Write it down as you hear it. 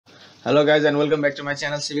Hello guys and welcome back to my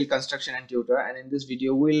channel Civil Construction and Tutor, and in this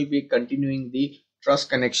video we will be continuing the truss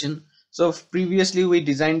connection. So previously we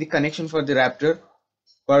designed the connection for the rafter,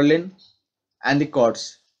 purlin and the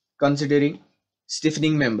cords considering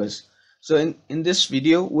stiffening members. So in this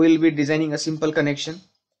video we will be designing a simple connection.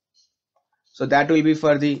 So that will be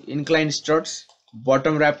for the inclined struts,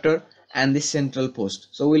 bottom rafter and the central post.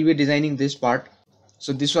 So we'll be designing this part.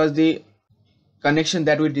 So this was the connection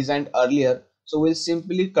that we designed earlier, so we'll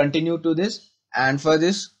simply continue to this, and for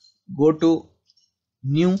this go to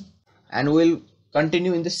new and we'll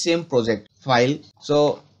continue in the same project file.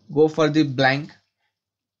 So go for the blank,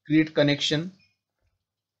 create connection.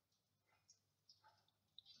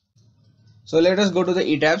 So let us go to the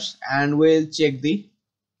ETABS and we'll check the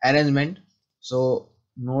arrangement. So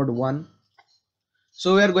node 1,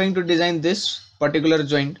 so we are going to design this particular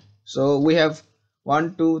joint. So we have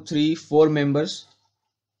 1 2 3 4 members.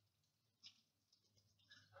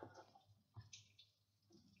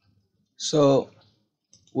 So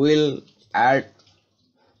we'll add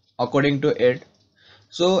according to it.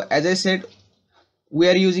 So as I said, we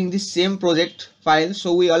are using the same project file,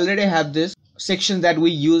 so we already have this section that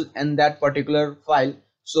we use in that particular file,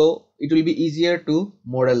 so it will be easier to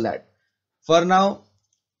model that. For now,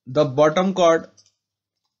 the bottom chord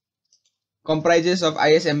comprises of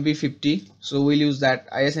ISMB 50, so we'll use that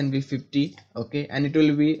ISMB 50. Okay, and it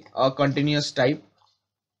will be a continuous type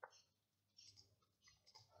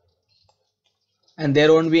and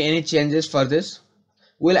there won't be any changes for this.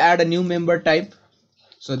 We'll add a new member type,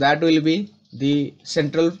 so that will be the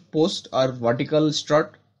central post or vertical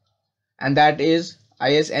strut, and that is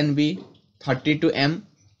ISNB 32M,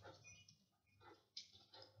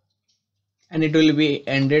 and it will be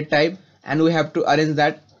ended type, and we have to arrange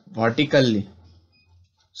that vertically.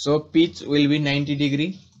 So pitch will be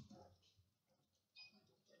 90°.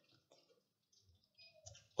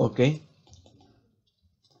 Okay,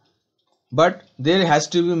 but there has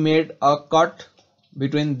to be made a cut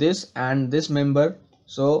between this and this member,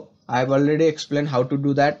 so I have already explained how to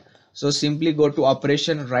do that. So simply go to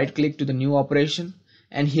operation, right click to the new operation,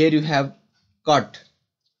 and here you have cut,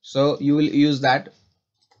 so you will use that.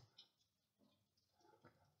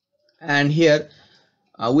 And here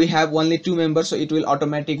we have only 2 members, so it will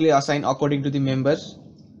automatically assign according to the members,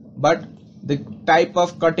 but the type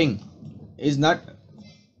of cutting is not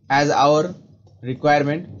as our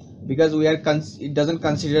requirement because we are it doesn't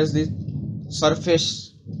consider the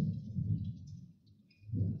surface.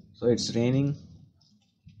 So it's raining,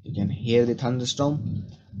 you can hear the thunderstorm.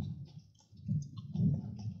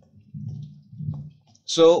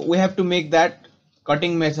 So we have to make that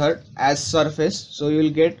cutting method as surface, so you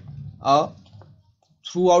will get a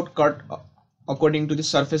throughout cut according to the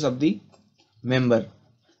surface of the member.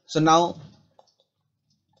 So now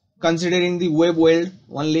considering the web weld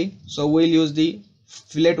only, so we'll use the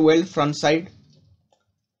fillet weld front side,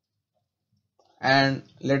 and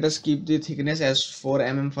let us keep the thickness as 4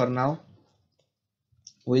 mm for now.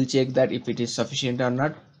 We'll check that if it is sufficient or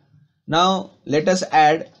not. Now let us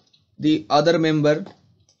add the other member,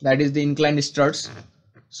 that is the inclined struts.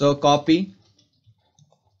 So copy,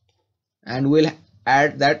 and we'll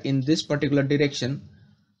add that in this particular direction.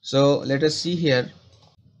 So let us see here,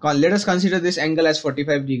 let us consider this angle as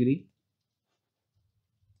 45°.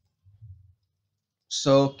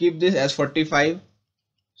 So keep this as 45,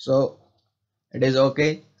 so it is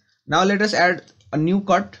okay. Now let us add a new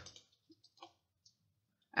cut,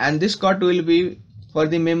 and this cut will be for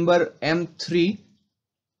the member M3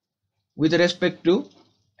 with respect to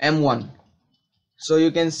M1. So you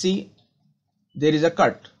can see there is a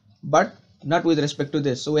cut, but not with respect to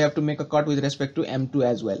this, so we have to make a cut with respect to M2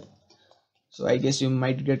 as well. So I guess you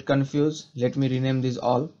might get confused. Let me rename these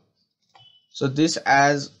all. So this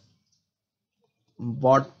as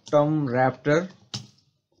bottom rafter,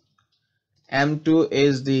 M2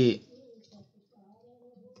 is the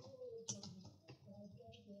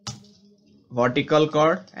vertical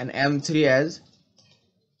chord, and M3 as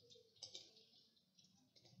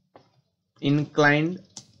inclined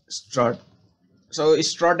strut. So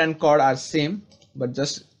strut and chord are same, but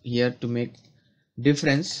just here to make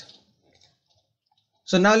difference.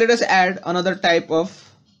 So now let us add another type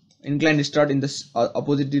of inclined strut in this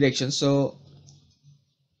opposite direction. So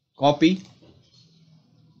copy,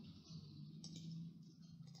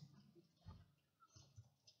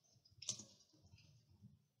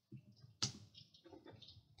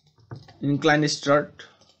 inclined strut.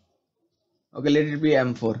 Okay, let it be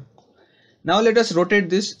M4. Now let us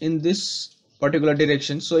rotate this in this particular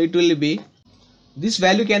direction, so it will be, this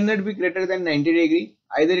value cannot be greater than 90°,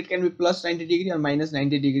 either it can be plus 90° or minus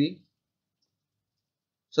 90°.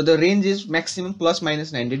 So the range is maximum plus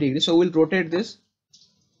minus 90 degrees. So we'll rotate this.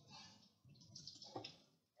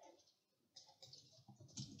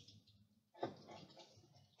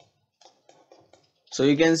 So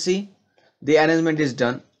you can see the arrangement is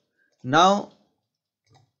done. Now,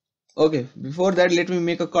 okay, before that, let me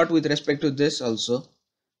make a cut with respect to this also.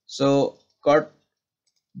 So cut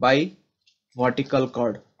by vertical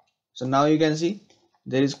cord. So now you can see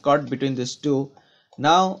there is cut between these two.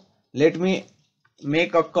 Now let me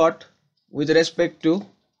make a cut with respect to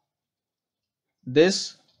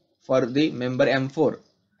this for the member M4.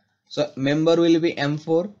 So member will be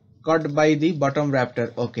M4 cut by the bottom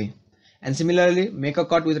rafter. Okay, and similarly make a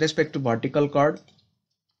cut with respect to vertical cord.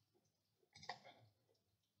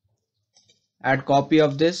 Add copy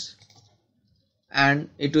of this and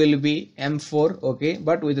it will be M4. Okay,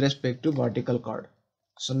 but with respect to vertical cord.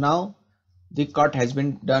 So now the cut has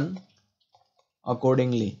been done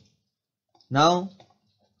accordingly. Now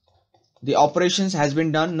the operations has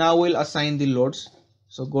been done. Now we'll assign the loads.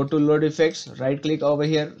 So go to load effects, right click over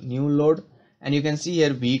here, new load, and you can see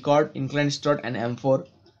here V chord, inclined strut and M4.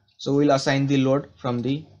 So we'll assign the load from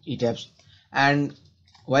the ETABS. And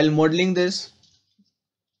while modeling this,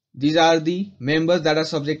 these are the members that are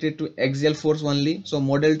subjected to axial force only. So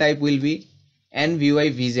model type will be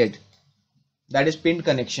NVY-VZ, that is pinned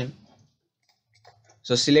connection.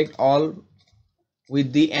 So select all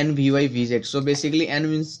with the NVY-VZ. So basically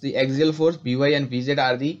N means the axial force, Vy and Vz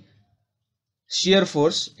are the shear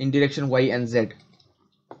force in direction Y and Z.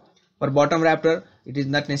 For bottom rafter, it is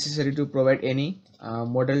not necessary to provide any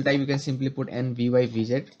model type. You can simply put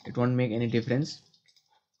NVY-VZ. It won't make any difference.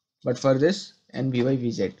 But for this,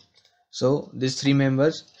 NVY-VZ. So these three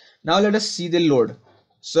members. Now let us see the load.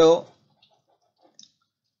 So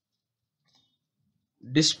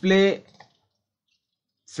display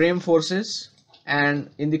frame forces, and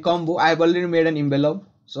in the combo I have already made an envelope.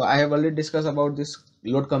 So I have already discussed about this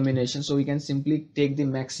load combination. So we can simply take the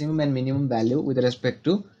maximum and minimum value with respect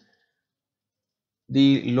to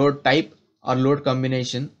the load type or load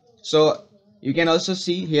combination. So you can also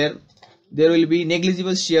see here there will be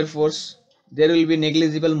negligible shear force, there will be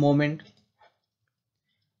negligible moment,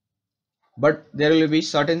 but there will be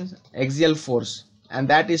certain axial force, and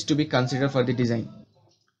that is to be considered for the design.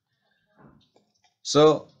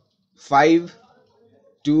 So 5,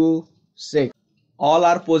 2, 6 all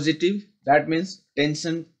are positive, that means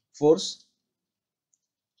tension force.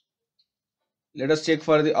 Let us check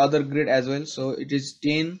for the other grid as well. So it is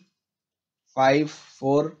 10, 5,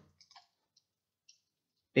 4,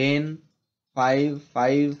 10, 5,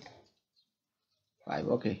 5, 5.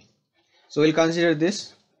 Okay, so we'll consider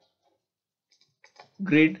this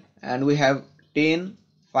grid and we have 10,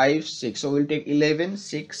 5, 6. So we'll take 11,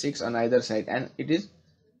 6, 6 on either side, and it is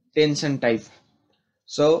tension type.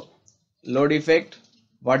 So load effect,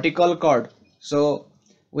 vertical chord. So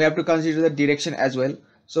we have to consider the direction as well.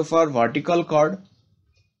 So for vertical chord,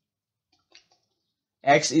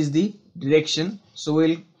 X is the direction. So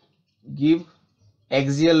we'll give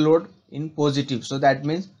axial load in positive. So that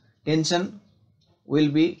means tension will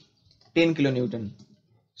be 10 kilonewton.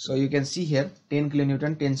 So you can see here 10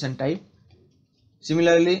 kilonewton tension type.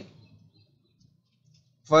 Similarly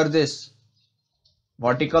for this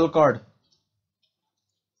vertical chord,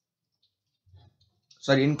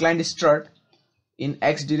 sorry, inclined strut in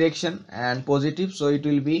X direction and positive, so it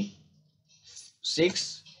will be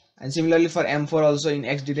 6, and similarly for M4 also in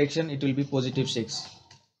X direction it will be positive 6.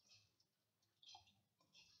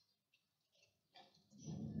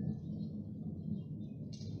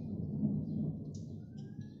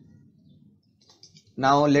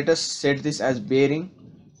 Now let us set this as bearing.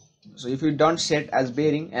 So if you don't set as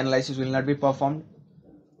bearing, analysis will not be performed.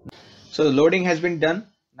 So the loading has been done.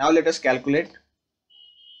 Now let us calculate.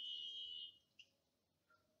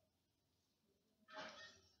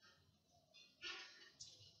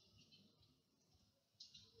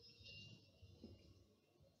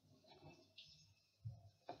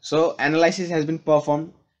 So analysis has been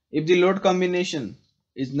performed. If the load combination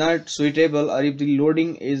is not suitable, or if the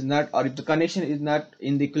loading is not, or if the connection is not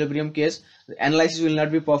in the equilibrium case, the analysis will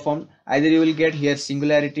not be performed. Either you will get here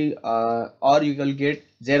singularity or you will get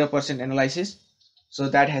 0% analysis. So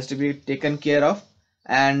that has to be taken care of.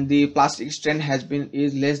 And the plastic strength has been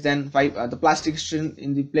is less than 5. The plastic strength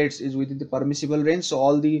in the plates is within the permissible range. So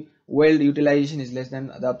all the weld utilization is less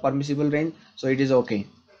than the permissible range. So it is okay.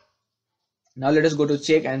 Now let us go to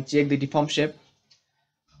check and check the deform shape.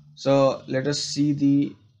 So let us see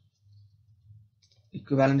the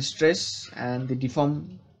equivalent stress and the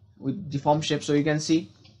deform with deform shape. So you can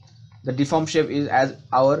see the deform shape is as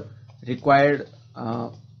our required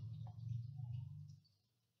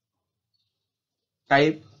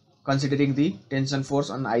type considering the tension force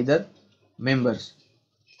on either members.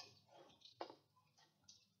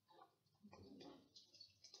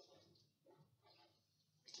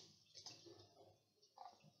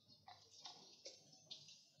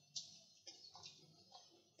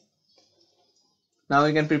 Now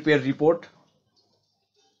we can prepare report.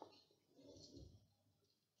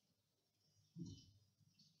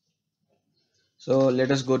 So let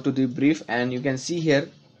us go to the brief, and you can see here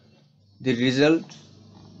the result,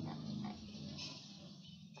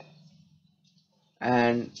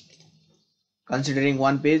 and considering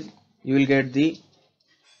one page you will get the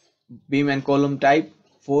beam and column type,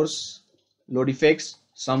 force, load effects,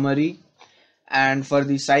 summary, and for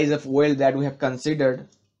the size of weld that we have considered,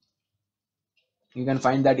 you can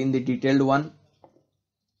find that in the detailed one.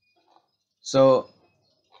 So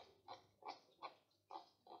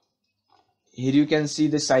here you can see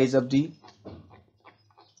the size of the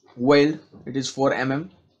weld, it is 4 mm.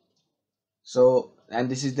 So, and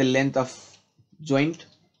this is the length of joint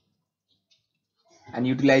and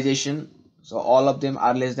utilization, so all of them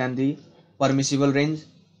are less than the permissible range.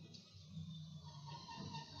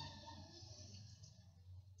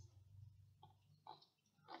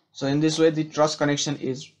 So in this way the truss connection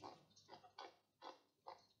is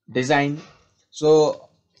designed. So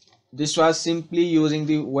this was simply using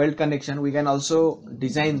the weld connection. We can also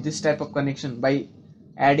design this type of connection by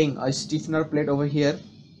adding a stiffener plate over here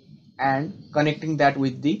and connecting that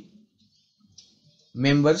with the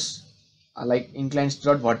members, like inclined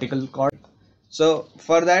strut, vertical cord. So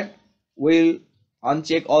for that we'll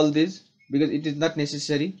uncheck all this because it is not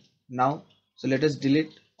necessary now. So let us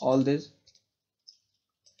delete all this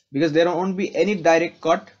because there won't be any direct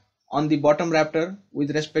cut on the bottom rafter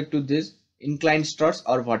with respect to this inclined struts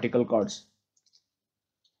or vertical cords.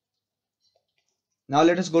 Now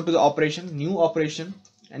let us go to the operation, new operation,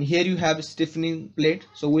 and here you have a stiffening plate.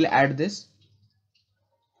 So we'll add this,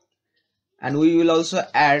 and we will also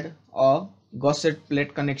add a gusset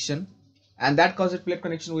plate connection, and that gusset plate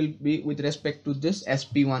connection will be with respect to this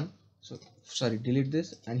SP1. So sorry, delete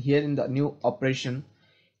this, and here in the new operation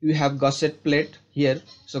you have gusset plate here.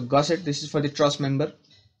 So gusset, this is for the truss member.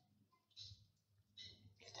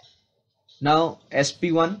 Now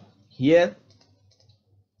SP1 here,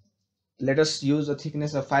 let us use a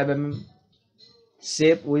thickness of 5 mm.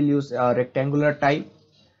 Shape we'll use a rectangular type,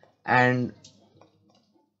 and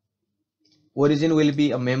origin will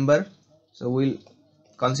be a member, so we'll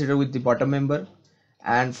consider with the bottom member,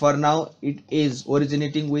 and for now it is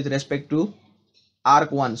originating with respect to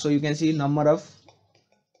arc 1. So you can see number of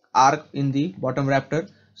arc in the bottom rafter.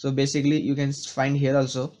 So basically you can find here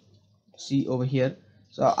also, see over here.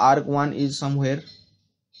 So arc 1 is somewhere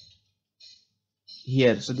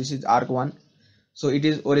here, so this is arc 1, so it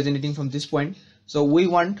is originating from this point. So we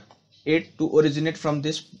want it to originate from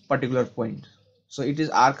this particular point, so it is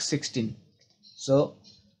arc 16. So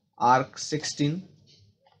arc 16,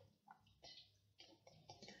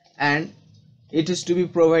 and it is to be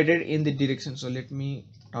provided in the direction. So let me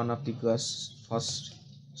turn off the gas first.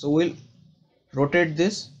 So we'll rotate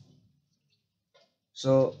this,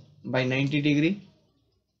 so by 90°,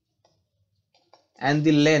 and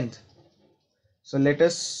the length, so let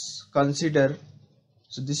us consider,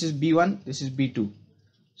 so this is B1, this is B2,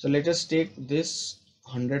 so let us take this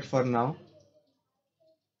 100 for now,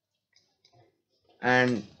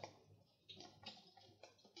 and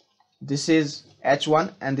this is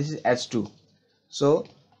H1 and this is H2. So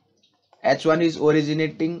H1 is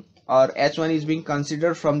originating, or H1 is being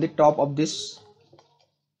considered from the top of this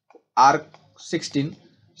arc 16,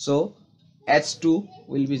 so H2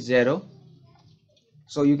 will be 0.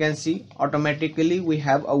 So you can see automatically we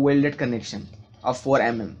have a welded connection of 4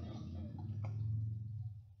 mm.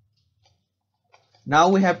 Now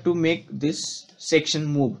we have to make this section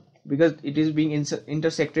move because it is being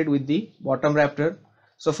intersected with the bottom rafter.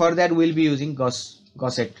 So for that we'll be using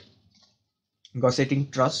gausetting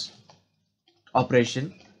truss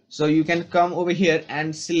operation. So you can come over here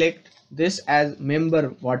and select this as member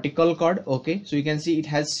vertical cord. Okay, so you can see it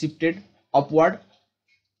has shifted upward,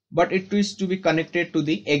 but it is to be connected to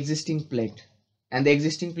the existing plate, and the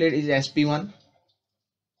existing plate is SP1.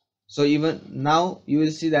 So even now you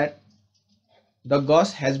will see that the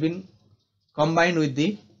gauze has been combined with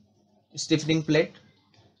the stiffening plate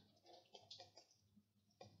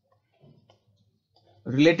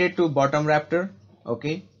related to bottom rafter.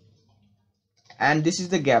 Okay, and this is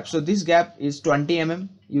the gap. So this gap is 20 mm.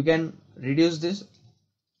 You can reduce this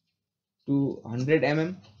to 100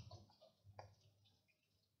 mm.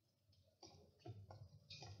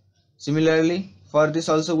 Similarly for this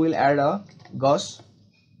also we'll add a gauze.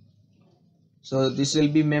 So this will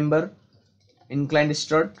be member inclined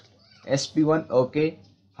strut SP1. Okay,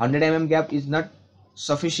 100 mm gap is not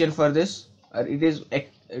sufficient for this, or it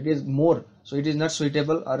is more, so it is not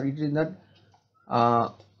suitable, or it is not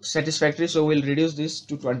satisfactory, so we'll reduce this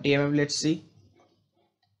to 20 mm. Let's see.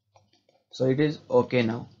 So it is okay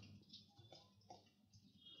now.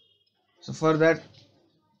 So for that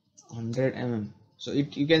 100 mm, so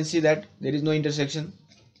you can see that there is no intersection,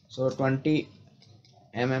 so 20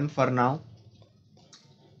 mm for now.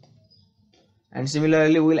 And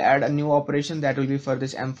similarly we will add a new operation that will be for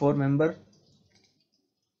this M4 member.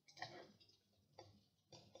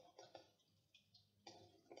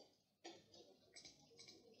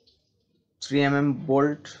 Three mm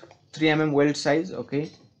bolt, 3 mm weld size. Okay,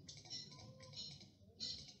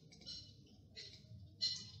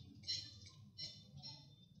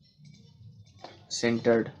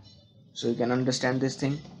 centered, so you can understand this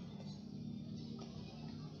thing.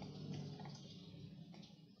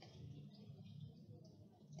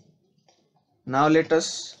 Now let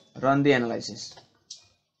us run the analysis.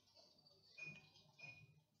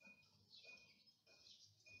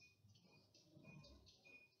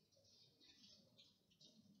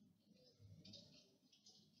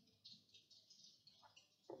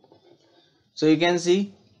 So you can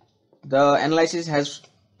see the analysis has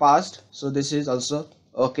passed, so this is also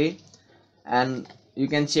okay. And you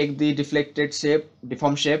can check the deflected shape,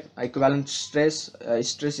 deform shape, equivalent stress,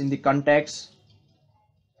 stress in the contacts.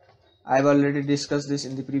 I've already discussed this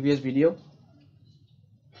in the previous video.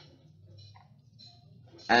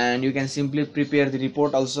 And you can simply prepare the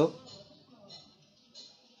report also.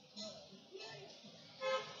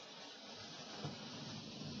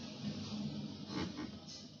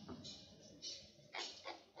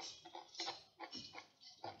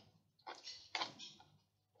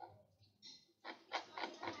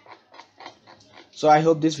 So I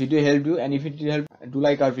hope this video helped you, and if it helped, do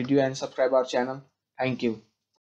like our video and subscribe our channel. Thank you.